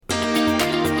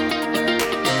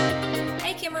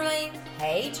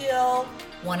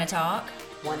Want to talk?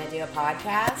 Want to do a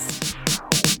podcast?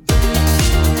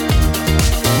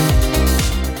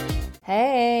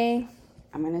 Hey.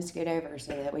 I'm going to scoot over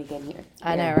so that we can hear.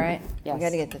 I know, right? Yes. We got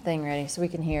to get the thing ready so we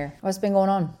can hear. What's been going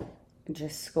on?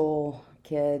 Just school,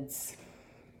 kids.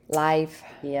 Life.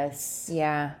 Yes.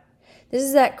 Yeah. This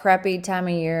is that crappy time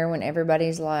of year when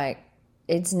everybody's like,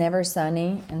 it's never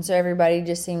sunny. And so everybody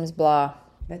just seems blah.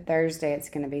 But Thursday it's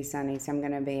going to be sunny, so I'm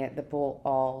going to be at the pool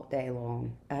all day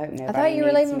long. I hope nobody I thought you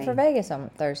were needs leaving me. for Vegas on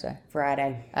Thursday.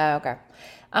 Friday. Oh, okay.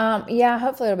 Yeah,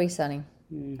 hopefully it'll be sunny.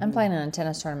 Mm-hmm. I'm playing in a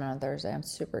tennis tournament on Thursday. I'm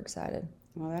super excited.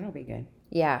 Well, that'll be good.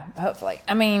 Yeah, hopefully.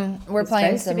 I mean, we're It's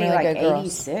playing supposed some to be really like good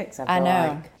girls. 86, I I feel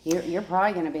know. like. You're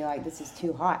probably going to be like, this is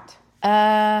too hot.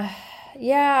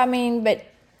 Yeah, I mean, but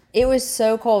it was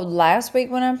so cold last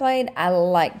week when I played. I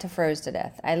like to froze to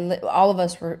death. All of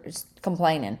us were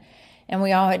complaining, and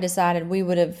we all had decided we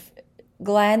would have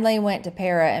gladly went to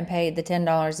Para and paid the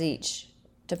 $10 each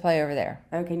to play over there.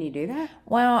 Oh, can you do that?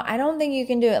 Well, I don't think you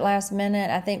can do it last minute.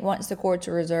 I think once the courts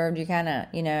are reserved, you kind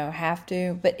of, have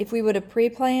to. But if we would have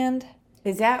pre-planned.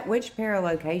 Is that, which Para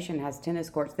location has tennis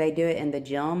courts? They do it in the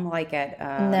gym, like at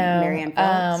No, Marianne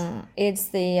Phillips? it's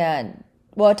the,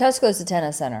 Tuscaloosa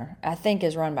Tennis Center, I think,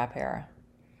 is run by Para.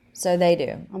 So they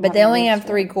do. But they only have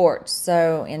 3 courts,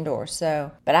 so indoors.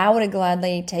 But I would have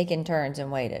gladly taken turns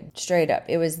and waited. Straight up.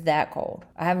 It was that cold.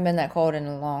 I haven't been that cold in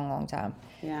a long, long time.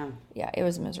 Yeah. Yeah, it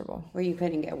was miserable. Well, you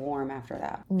couldn't get warm after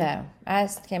that. No. I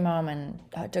just came home and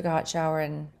took a hot shower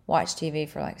and watched TV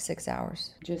for like 6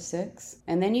 hours. Just 6?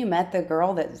 And then you met the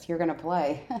girl that you're going to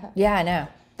play. Yeah, I know.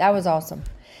 That was awesome.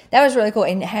 That was really cool.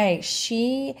 And hey,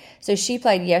 she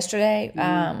played yesterday,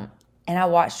 and I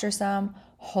watched her some.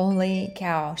 Holy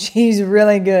cow, she's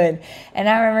really good. And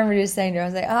I remember just saying to her, I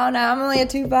was like, oh no, I'm only a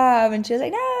 2.5. And she was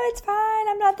like, no, it's fine.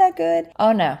 I'm not that good.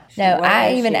 Oh no.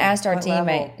 I even asked our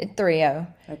teammate, 3-0.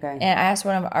 Okay. And I asked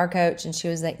one of our coach, and she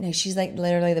was like, no, she's like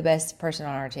literally the best person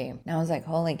on our team. And I was like,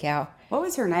 holy cow. What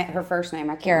was her name? Her first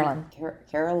name? Carolyn.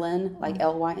 Carolyn, like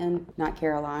Lyn, not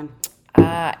Caroline.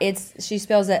 She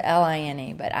spells it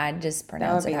Line, but I just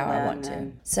pronounce it how I want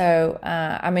to. So,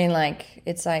 I mean, like,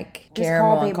 it's like Just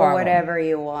caramel call and people caramel. whatever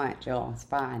you want, Jill. It's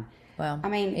fine. Well, I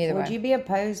mean, either would way. you be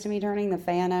opposed to me turning the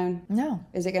fan on? No,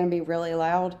 Is it going to be really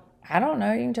loud? I don't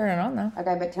know. You can turn it on though.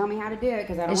 Okay, but tell me how to do it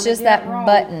because I don't It's want to just do that it wrong.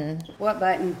 button, What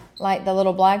button? like the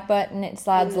little black button. It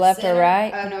slides In the left or center?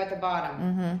 right. Oh no, at the bottom.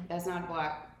 Mm-hmm. That's not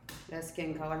black. That's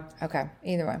skin color. Okay,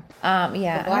 either way.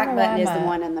 Yeah, The black button is the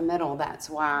one in the middle. That's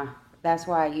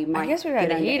why you might. I guess we got get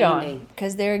the into heat Indy. on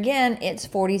because there again, it's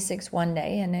 46 one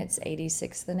day and it's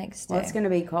 86 the next day. Well, it's going to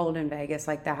be cold in Vegas.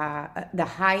 Like the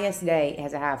highest day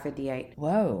has a high 58.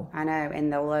 Whoa. I know,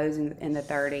 and the lows in the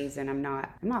 30s, and I'm not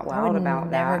I wild would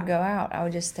about never that. go out. I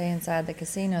would just stay inside the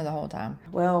casino the whole time.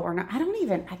 Well, we're not.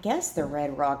 I guess the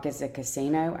Red Rock is a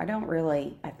casino.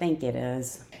 I think it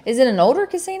is. Is it an older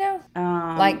casino?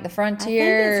 Like the Frontier?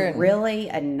 I think it's really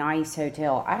a nice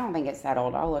hotel. I don't think it's that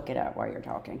old. I'll look it up while you're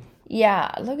talking.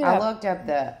 Yeah, look it up.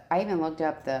 I even looked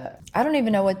up the I don't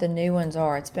even know what the new ones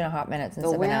are. It's been a hot minute since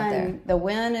I've been out there. The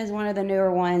Wynn is one of the newer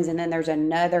ones, and then there's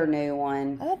another new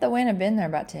one. I thought the Wynn had been there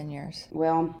about 10 years.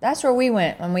 Well, That's where we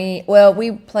went when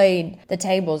we played the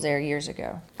tables there years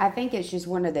ago. I think it's just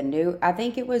one of the new. I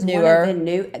think it was Newer. one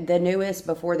of the newest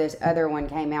before this other one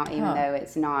came out, even though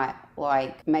it's not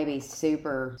like maybe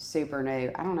super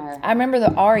new. I don't know. I remember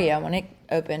the Aria when it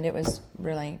opened. It was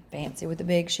really fancy with the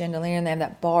big chandelier, and they have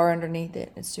that bar underneath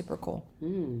it. It's super cool.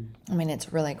 I mean,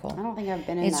 it's really cool. I don't think I've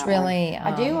been in It's that really,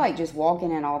 one. I do like just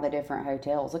walking in all the different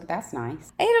hotels. Look, that's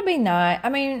nice. It'll be nice. I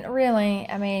mean, really.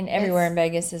 I mean, everywhere in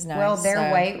Vegas is nice. Well, their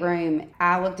so- weight room,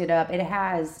 I looked it up. It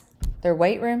has. Their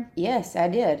weight room? Yes, I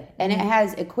did. And it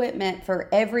has equipment for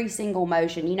every single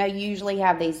motion. You usually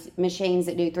have these machines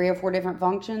that do 3 or 4 different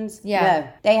functions. Yeah. No,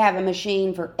 they have a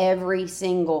machine for every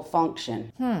single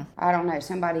function. I don't know.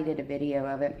 Somebody did a video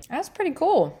of it. That's pretty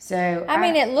cool. So I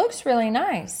mean, it looks really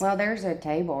nice. well, there's a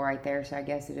table right there, so I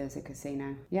guess it is a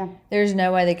casino. Yeah. There's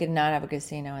no way they could not have a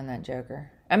casino in that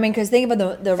Joker. I mean, because think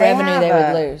about the revenue they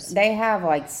would lose. They have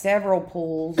like several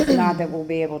pools. Not that we'll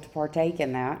be able to partake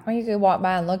in that. Or you could walk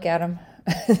by and look at them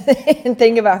and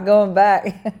think about going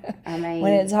back I mean,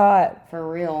 when it's hot. for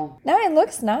real. No, it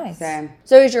looks nice. So-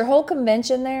 So is your whole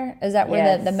convention there? Is that where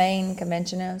Yes. the main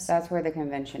convention is? That's where the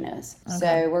convention is.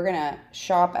 So we're going to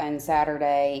shop on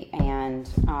Saturday, and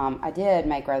I did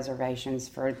make reservations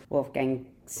for Wolfgang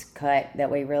cut that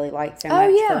we really like so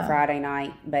much yeah. for Friday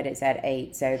night, but it's at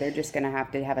 8, so they're just going to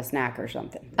have a snack or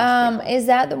something. Is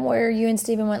that the where you and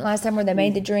Steven went last time, where they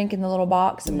made the drink in the little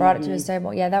box and brought it to his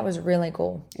table? Yeah, that was really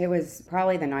cool. It was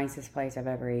probably the nicest place I've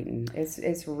ever eaten.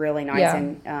 It's really nice, Yeah.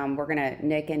 and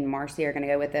Nick and Marcy are gonna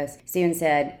go with us. Steven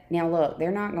said, "Now look,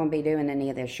 they're not gonna be doing any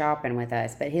of this shopping with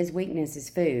us, but his weakness is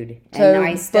food and So,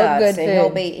 nice stuff, good so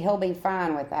food. he'll be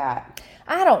fine with that."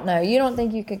 I don't know. You don't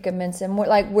think you could convince him?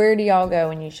 Like, where do y'all go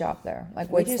when you shop there? Like,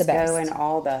 what's We the just best? go in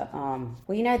all the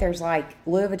there's like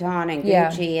Louis Vuitton and Yeah,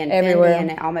 Gucci and everywhere.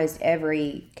 Fendi and almost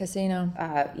every Casino.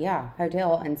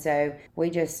 hotel, and so we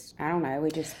just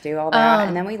do all that,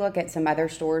 and then we look at some other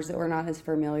stores that we're not as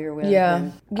familiar with. Yeah.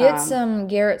 and, Get some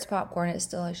Garrett's popcorn. It's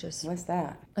delicious. what's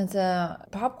that? It's a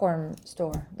popcorn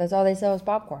store. That's all they sell is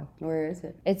popcorn. Where is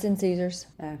it? It's in Caesars.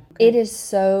 Oh, It is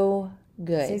so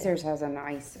good. Caesars has a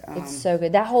nice. It's so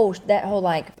good. That whole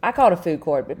like, I call it a food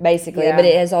court, but basically, Yeah. but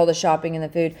it has all the shopping and the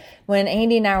food. When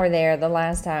Andy and I were there the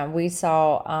last time, we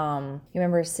saw you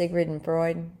remember Sigrid and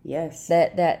Freud? Yes.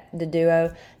 That the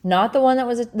duo, not the one that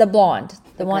was the blonde,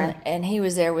 the one, Okay. and he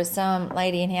was there with some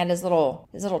lady, and he had his little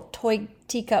toy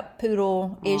teacup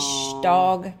poodle ish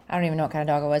dog. I don't even know what kind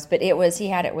of dog it was, but he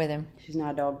had it with him. She's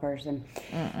not a dog person.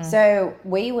 So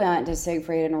we went to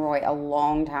Siegfried and Roy a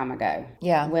long time ago.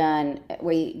 Yeah. When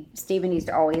Stephen used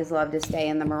to always love to stay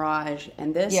in the Mirage,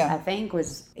 and this Yeah. I think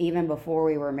was even before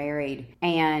we were married.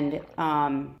 And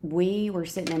we were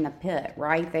sitting in the pit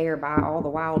right there by all the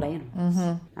wild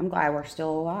animals. I'm glad we're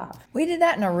still alive. We did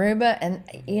that in Aruba, and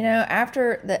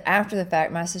after the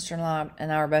fact, my sister-in-law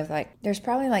and I were both like, "There's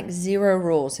probably like zero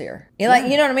rules here." Like,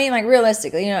 you know what I mean? Like,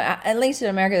 realistically, at least in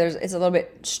America, it's a little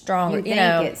bit stronger. You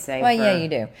think it's safer. Well, yeah, you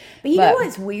do. But you know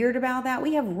what's weird about that?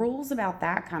 We have rules about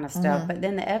that kind of stuff, but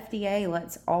then the FDA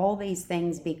lets all these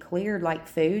things be cleared, like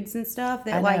foods and stuff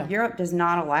that like Europe does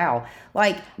not allow,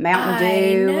 like Mountain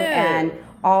Dew and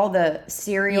all the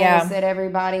cereals that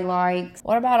everybody likes.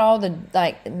 What about all the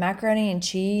macaroni and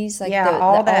cheese? Like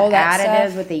all the that additives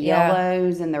stuff? with the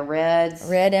yellows and the reds.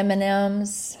 Red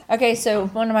M&Ms. Okay, so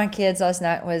one of my kids last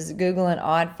night was Googling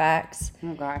odd facts.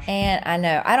 Oh gosh. And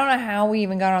I don't know how we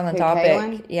even got on the topic.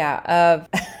 Kaylin? Yeah,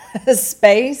 of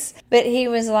space. But he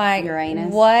was like,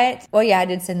 Uranus. What? Well, yeah, I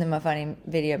did send them a funny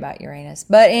video about Uranus.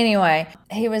 But anyway,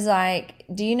 he was like,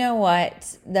 do you know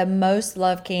what the most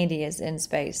loved candy is in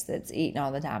space that's eaten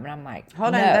all the time? And I'm like,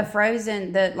 Hold on, the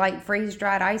frozen, freeze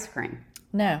dried ice cream.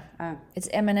 No, Oh. it's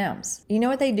M&Ms. You know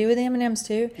what they do with the M&Ms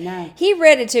too? No. He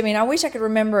read it to me, and I wish I could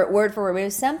remember it word for word. But it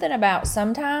was something about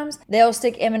sometimes they'll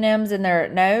stick M&Ms in their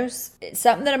nose. It's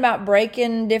something about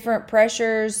breaking different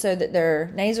pressures so that their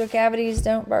nasal cavities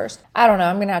don't burst. I don't know.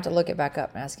 I'm gonna have to look it back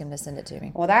up and ask him to send it to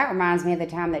me. Well, that reminds me of the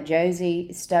time that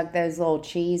Josie stuck those little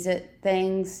Cheez-It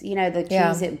things, the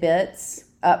Cheez-It bits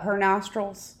up her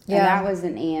nostrils. Yeah. And that was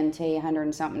an ENT $100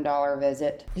 and something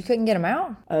visit. You couldn't get them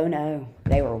out? Oh no,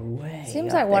 they were way.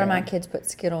 Seems up like one of there. my kids put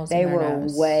Skittles They in their were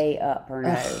nose. way up her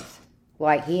nose.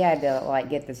 Like he had to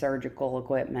get the surgical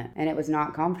equipment, and it was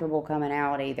not comfortable coming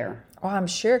out either. Well, I'm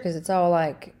sure because it's all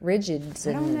rigid.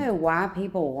 I don't know why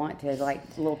people want to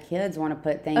little kids want to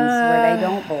put things where they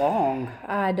don't belong.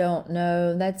 I don't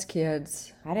know. That's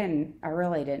kids. I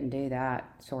really didn't do that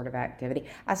sort of activity.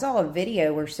 I saw a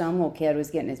video where some little kid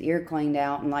was getting his ear cleaned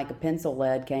out and a pencil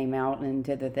lead came out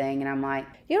into the thing, and I'm like,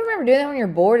 You don't remember doing that when you're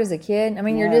bored as a kid? I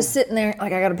mean, you're just sitting there, I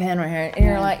got a pen right here,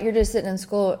 and you're just sitting in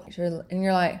school, and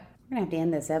you're like, we're going to have to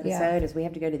end this episode as we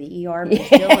have to go to the ER because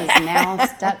Jill is now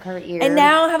stuck her ear. and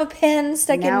now I have a pen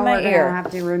stuck in now my we're ear. going to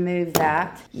have to remove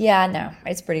that. Yeah, no,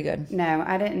 it's pretty good. No,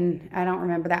 I don't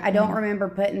remember that. I don't remember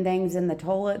putting things in the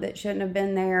toilet that shouldn't have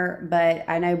been there, but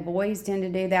I know boys tend to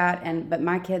do that, but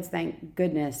my kids, thank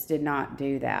goodness, did not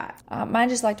do that. Mine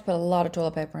just like to put a lot of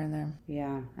toilet paper in there.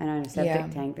 Yeah, and on a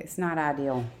septic tank, that's not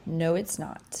ideal. No, it's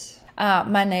not.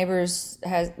 My neighbor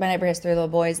has 3 little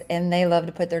boys, and they love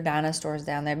to put their dinosaurs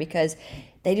down there because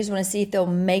they just want to see if they'll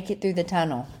make it through the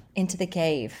tunnel into the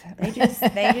cave. They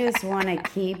just want to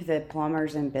keep the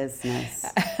plumbers in business.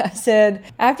 I said,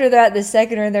 after that, the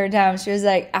second or third time, she was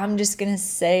like, I'm just going to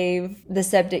save the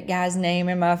septic guy's name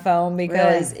in my phone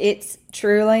because it's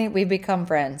truly, we've become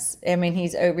friends. I mean,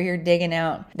 he's over here digging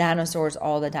out dinosaurs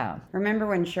all the time. Remember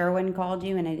when Sherwin called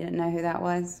you and I didn't know who that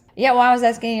was? Yeah, well, I was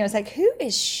asking you, I was like, who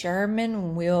is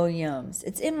Sherman Williams?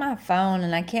 It's in my phone,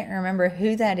 and I can't remember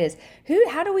who that is.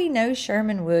 How do we know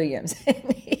Sherman Williams?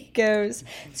 And he goes,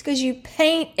 it's because you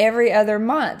paint every other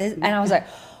month. And I was like,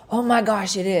 Oh my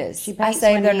gosh, it is. She I paints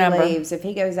saved when their he number. leaves. If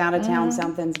he goes out of town,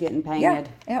 something's getting painted.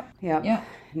 Yep. Yep.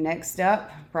 Next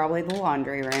up, probably the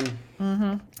laundry room.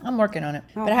 I'm working on it.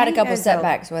 Oh, But I had a paint couple is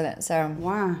setbacks with it, so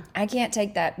Why? I can't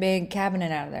take that big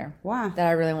cabinet out of there. Why? That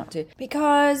I really want to.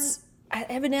 Because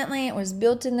evidently it was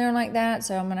built in there like that,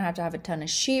 so I'm going to have a ton of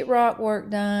sheetrock work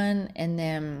done, and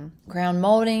then ground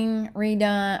molding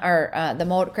redone,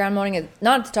 or ground molding is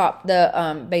not at the top,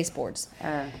 the baseboards.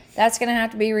 That's going to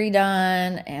have to be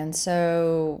redone, and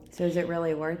so... So is it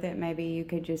really worth it? Maybe you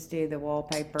could just do the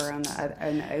wallpaper on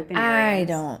the open areas. I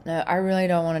don't know. I really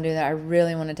don't want to do that. I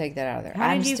really want to take that out of there.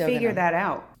 How did you figure that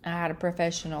out? I had a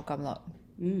professional come look.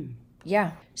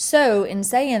 Yeah. So in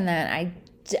saying that,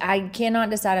 I cannot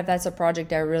decide if that's a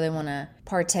project I really want to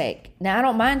partake. Now, I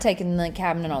don't mind taking the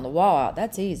cabinet on the wall out.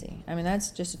 That's easy. I mean,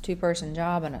 that's just a 2-person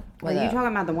job. Are you talking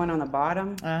about the one on the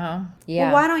bottom? Yeah.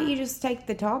 Well, why don't you just take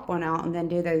the top one out and then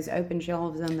do those open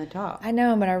shelves on the top? I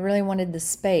know, but I really wanted the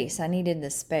space. I needed the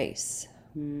space.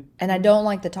 And I don't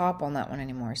like the top on that one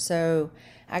anymore. So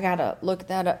I got to look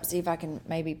that up, see if I can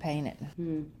maybe paint it.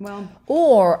 Well,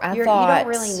 or you don't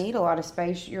really need a lot of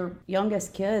space. Your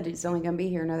youngest kid is only going to be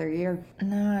here another year.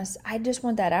 No, I just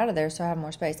want that out of there so I have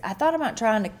more space. I thought about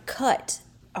trying to cut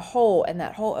a hole in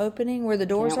that whole opening where the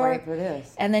doors are. Can't wait for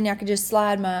this. And then I could just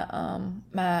slide my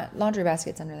my laundry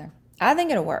baskets under there. I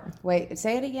think it'll work. Wait,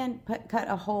 say it again. Cut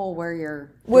a hole where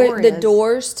the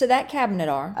doors to that cabinet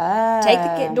are.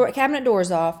 Take the cabinet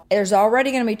doors off. There's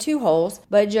already going to be 2 holes,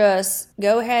 but just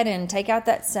go ahead and take out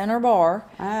that center bar,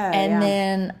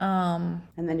 then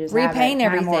just repaint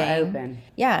have it everything. More open.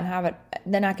 Yeah, and have it.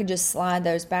 Then I could just slide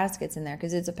those baskets in there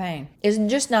because it's a pain. It's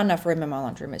just not enough room in my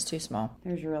lunch room. It's too small.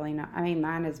 There's really not. I mean,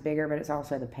 mine is bigger, but it's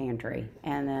also the pantry,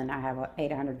 and then I have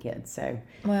 800 kids. So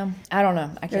well, I don't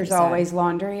know. I can't. There's always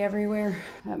laundry everywhere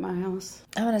at my house.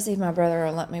 I want to see if my brother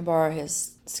will let me borrow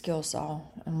his skill saw,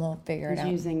 and we'll figure it out.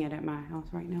 He's using it at my house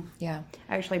right now. Yeah.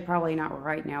 Actually, probably not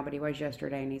right now, but he was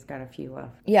yesterday, and he's got a few left.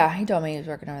 Yeah, he told me he was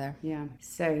working over there. Yeah.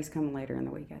 So he's coming later in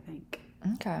the week, I think.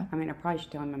 Okay. I mean, I probably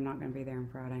should tell him I'm not going to be there on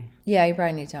Friday. Yeah, you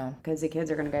probably need to tell him. Because the kids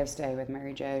are going to go stay with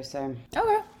Mary Jo, so. Okay.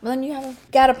 Well, then you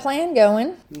got a plan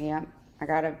going. Yeah. I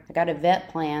got a vet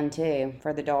plan, too,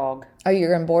 for the dog. Oh, you're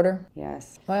going to board her?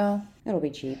 Yes. Well. It'll be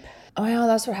cheap. Well,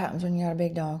 that's what happens when you got a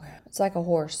big dog. It's like a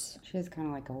horse. She is kind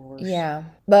of like a horse. Yeah,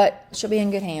 but she'll be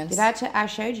in good hands. I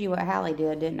showed you what Hallie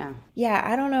did, didn't I? Yeah,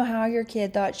 I don't know how your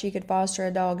kid thought she could foster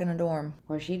a dog in a dorm.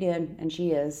 Well, she did, and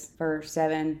she is for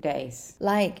 7 days.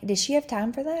 Like, did she have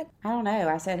time for that? I don't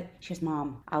know. She goes,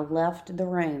 Mom, I left the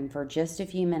room for just a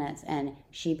few minutes, and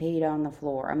she peed on the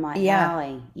floor. I'm like,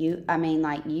 Hallie, you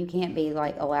can't be,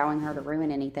 like, allowing her to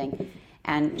ruin anything.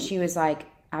 And she was like,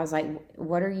 I was like,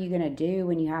 what are you going to do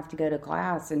when you have to go to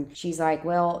class? And she's like,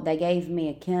 well, they gave me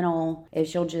a kennel if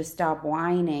she'll just stop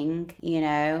whining, you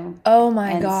know. Oh,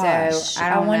 my gosh. So,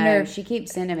 I wonder. She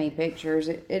keeps sending me pictures.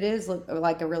 It is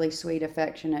like a really sweet,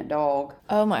 affectionate dog.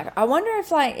 Oh, my God. I wonder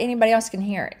if, like, anybody else can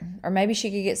hear it. Or maybe she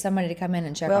could get somebody to come in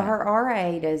and check on it. Well, her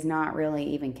RA does not really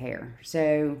even care.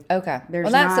 So, okay.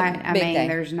 There's that's a big thing.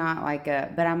 There's not like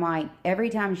but I'm like, every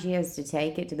time she has to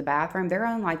take it to the bathroom, they're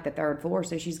on, like, the 3rd floor.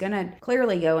 So she's going to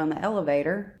clearly go in the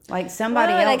elevator. Like,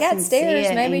 somebody else can stairs.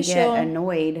 see it maybe and she'll get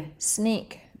annoyed.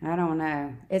 Sneak. I don't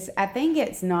know. I think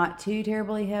it's not too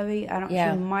terribly heavy.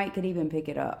 She could even pick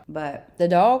it up, but the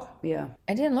dog? Yeah.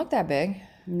 It didn't look that big.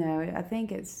 No, I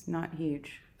think it's not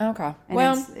huge. Okay.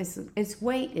 And its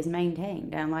weight is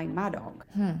maintained, unlike my dog.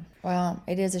 Well,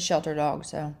 it is a shelter dog,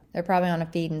 so they're probably on a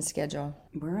feeding schedule.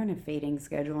 We're on a feeding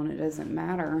schedule, and it doesn't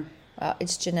matter.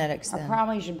 It's genetics then. I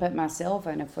probably should put myself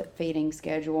on a feeding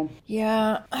schedule.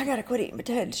 Yeah, I gotta quit eating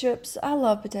potato chips. I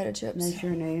love potato chips. They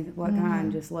sure do. What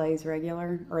kind? Just Lay's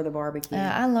regular or the barbecue?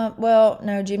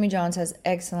 Jimmy John's has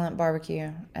excellent barbecue.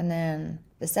 And then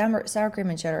the sour cream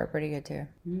and cheddar are pretty good too.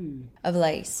 Of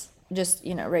Lay's. Just,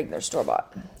 regular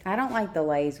store-bought. I don't like the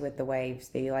Lay's with the waves.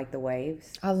 Do you like the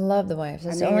waves? I love the waves.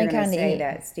 That's the only kind to eat.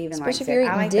 That. Steven Especially likes if you're it.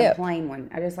 eating I like dip. The plain one.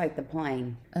 I just like the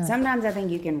plain. Sometimes I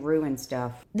think you can ruin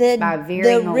stuff by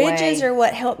veering the ridges are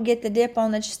what help get the dip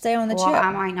stay on the chip. I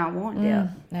might not want dip.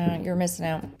 No, you're missing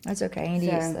out. That's okay. Andy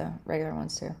eats the regular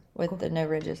ones too, with the no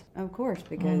ridges. Of course,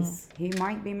 because he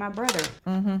might be my brother.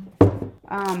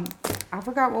 I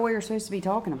forgot what we were supposed to be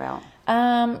talking about.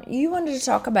 You wanted to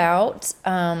talk about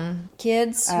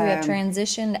kids who have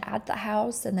transitioned at the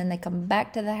house and then they come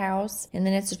back to the house and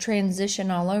then it's a transition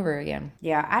all over again.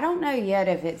 Yeah, I don't know yet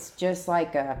if it's just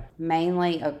like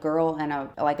mainly a girl and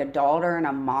a daughter and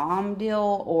a mom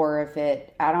deal, or if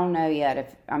I don't know yet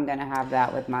if I'm going to have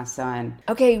that with my son.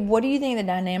 Okay, what do you think the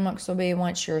dynamics will be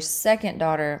once your second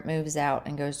daughter moves out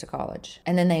and goes to college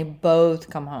and then they both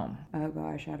come home? Oh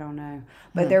gosh, I don't know.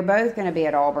 But they're both going to be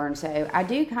at Auburn, so I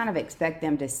do kind of expect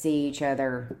them to see each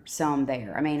other some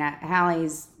there. I mean,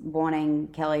 Hallie's wanting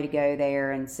Kelly to go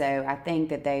there, and so I think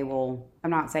that they will. I'm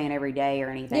not saying every day or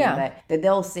anything, but that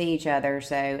they'll see each other.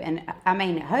 So, and I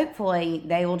mean, hopefully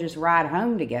they will just ride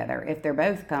home together if they're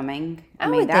both coming. I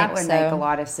mean, that would make a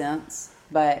lot of sense.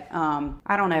 But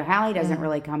I don't know. Hallie doesn't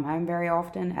really come home very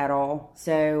often at all.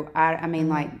 So, I mean,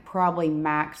 like probably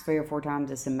max 3 or 4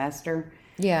 times a semester.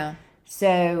 Yeah.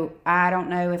 So I don't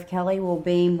know if Kelly will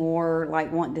be more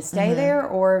like wanting to stay there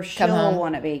or if she'll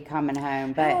want to be coming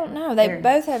home. But I don't know. They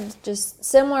both have just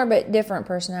similar but different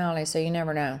personalities, so you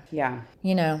never know. Yeah.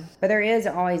 You know. But there is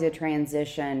always a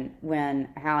transition when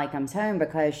Hallie comes home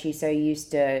because she's so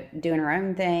used to doing her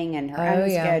own thing and her own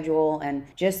schedule and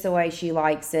just the way she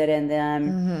likes it. And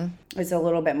then it's a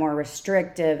little bit more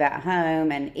restrictive at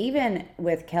home. And even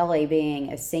with Kelly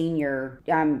being a senior,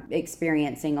 I'm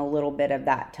experiencing a little bit of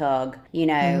that tug, you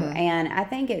know. And I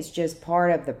think it's just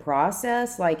part of the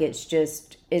process. Like it's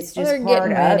just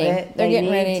part of it. They're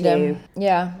getting ready to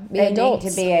be adults.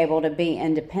 Need to be able to be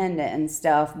independent and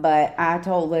stuff. But I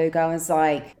told Luke, I was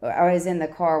in the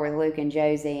car with Luke and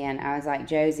Josie, and I was like,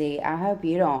 Josie, I hope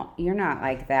you're not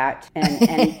like that. And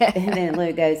and then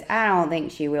Luke goes, I don't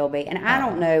think she will be. And I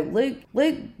don't know.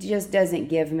 Luke just doesn't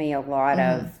give me a lot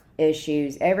of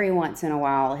issues. Every once in a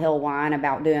while he'll whine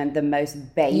about doing the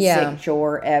most basic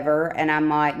chore ever, and I'm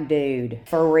like, dude,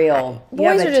 for real.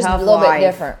 Boys are just a little bit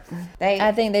different.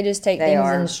 I think they just take things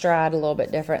in stride a little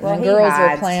bit different. Well, and girls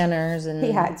are planners, and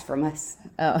he hides from us.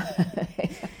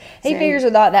 He figures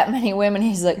without that many women,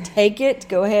 he's like, take it,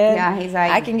 go ahead. Yeah, he's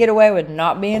like, I can get away with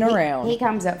not being around. He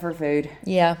comes up for food.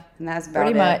 Yeah. And that's about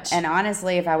pretty much. And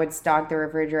honestly, if I would stock the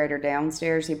refrigerator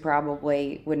downstairs, he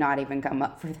probably would not even come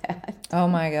up for that. Oh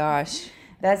my gosh.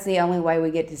 That's the only way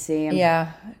we get to see him.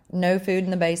 Yeah. No food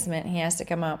in the basement. He has to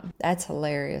come up. That's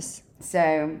hilarious.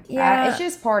 So it's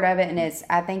just part of it, and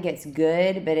I think it's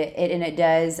good, but it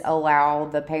does allow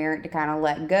the parent to kind of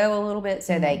let go a little bit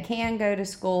so they can go to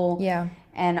school. Yeah.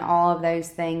 And all of those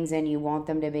things, and you want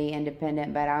them to be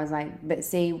independent. But I was like, but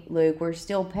see, Luke, we're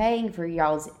still paying for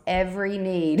y'all's every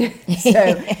need. So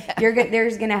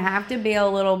there's going to have to be a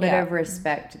little bit of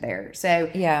respect there.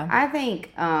 So I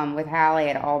think with Hallie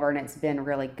at Auburn, it's been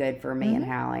really good for me and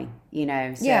Hallie, you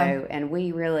know. So and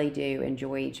we really do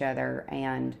enjoy each other.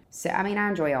 And so, I mean, I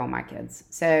enjoy all my kids.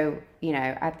 So, you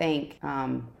know, I think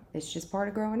it's just part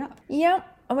of growing up.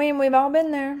 Yep. I mean, we've all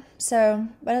been there, so,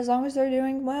 but as long as they're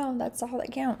doing well, that's all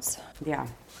that counts. Yeah.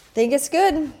 Think it's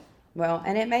good. Well,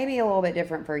 and it may be a little bit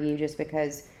different for you just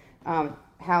because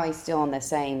Hallie's still in the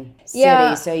same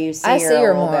city, so you see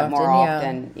her a little bit more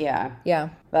often. Yeah. Yeah.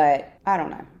 But I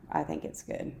don't know. I think it's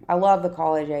good. I love the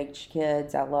college age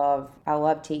kids. I love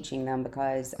teaching them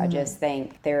because I just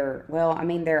think they're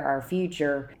our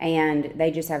future, and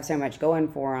they just have so much going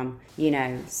for them, you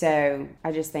know. So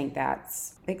I just think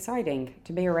that's exciting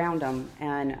to be around them,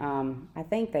 and I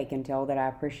think they can tell that I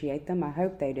appreciate them. I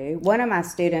hope they do. One of my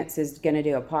students is going to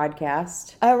do a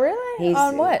podcast. Oh, really? He's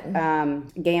on what?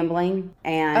 Gambling.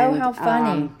 And how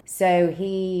funny. So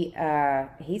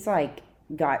he's like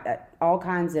got all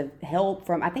kinds of help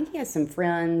from, I think he has some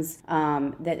friends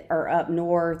that are up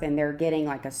north, and they're getting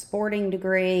like a sporting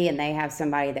degree, and they have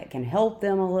somebody that can help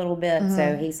them a little bit.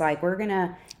 So he's like, we're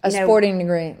gonna sporting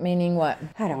degree, meaning what?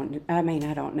 I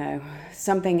don't know.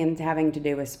 Something having to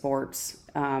do with sports.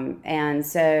 And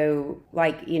so,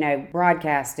 like, you know,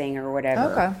 broadcasting or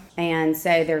whatever. Okay. And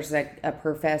so there's a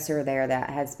professor there that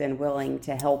has been willing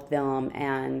to help them.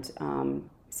 And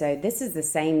so this is the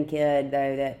same kid,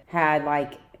 though, that had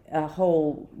like a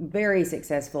whole very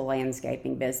successful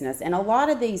landscaping business. And a lot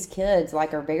of these kids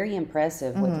like are very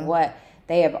impressive with what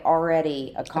they have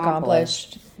already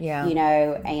accomplished. Yeah. You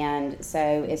know, and so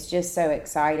it's just so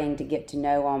exciting to get to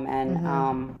know them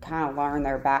and kind of learn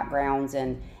their backgrounds.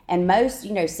 And most,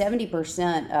 you know,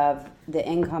 70% of the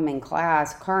incoming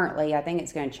class currently, I think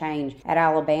it's going to change, at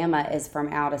Alabama is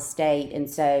from out of state. And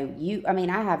so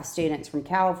I have students from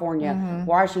California,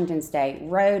 Washington State,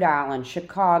 Rhode Island,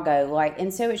 Chicago,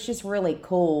 and so it's just really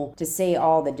cool to see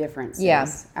all the differences. Yeah.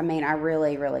 I mean, I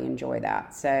really, really enjoy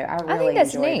that. So I think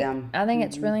that's enjoy neat. them. I think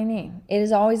it's really neat. It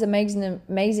is always amazing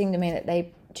to me that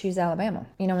choose Alabama.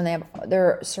 You know, when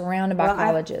they're surrounded by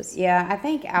colleges. I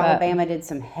think Alabama did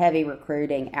some heavy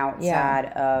recruiting outside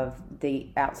of the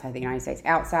United States,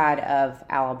 outside of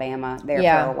Alabama there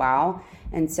for a while.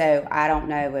 And so I don't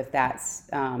know if that's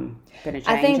going to change.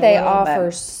 I think they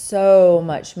offer so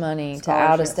much money to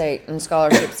out of state and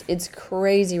scholarships. It's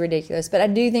crazy ridiculous. But I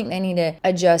do think they need to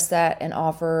adjust that and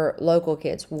offer local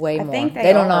kids way more. I think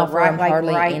they don't offer them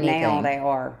hardly anything. Now they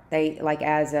are. They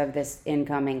as of this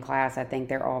incoming class, I think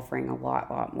they're offering a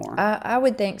lot more. I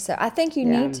would think so. I think you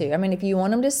need to. I mean, if you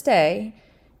want them to stay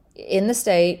in the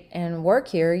state and work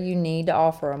here, you need to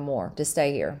offer them more to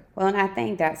stay here. Well, and I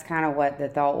think that's kind of what the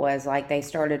thought was. Like, they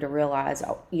started to realize,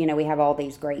 you know, we have all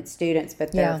these great students,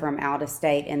 but they're from out of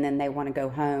state, and then they want to go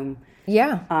home.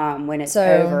 When it's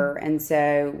over, and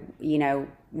so, you know,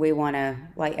 we want to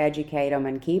like educate them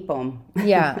and keep them.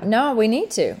 No, we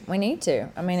need to.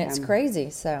 I mean, it's crazy.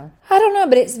 So I don't know,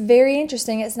 but it's very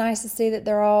interesting. It's nice to see that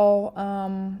they're all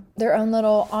their own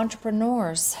little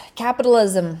entrepreneurs.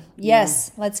 Capitalism.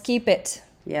 Yes, let's keep it.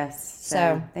 Yes.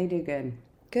 So they do good.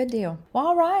 Good deal. Well,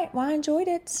 all right. Well, I enjoyed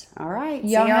it. All right.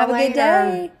 Y'all have a good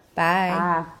day.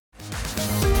 Bye.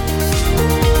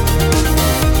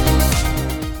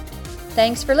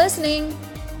 Thanks for listening.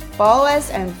 Follow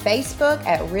us on Facebook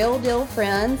at Real Deal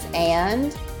Friends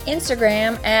and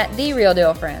Instagram at The Real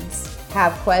Deal Friends.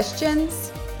 Have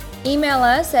questions? Email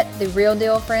us at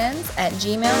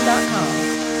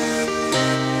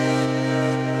therealdealfriends@gmail.com.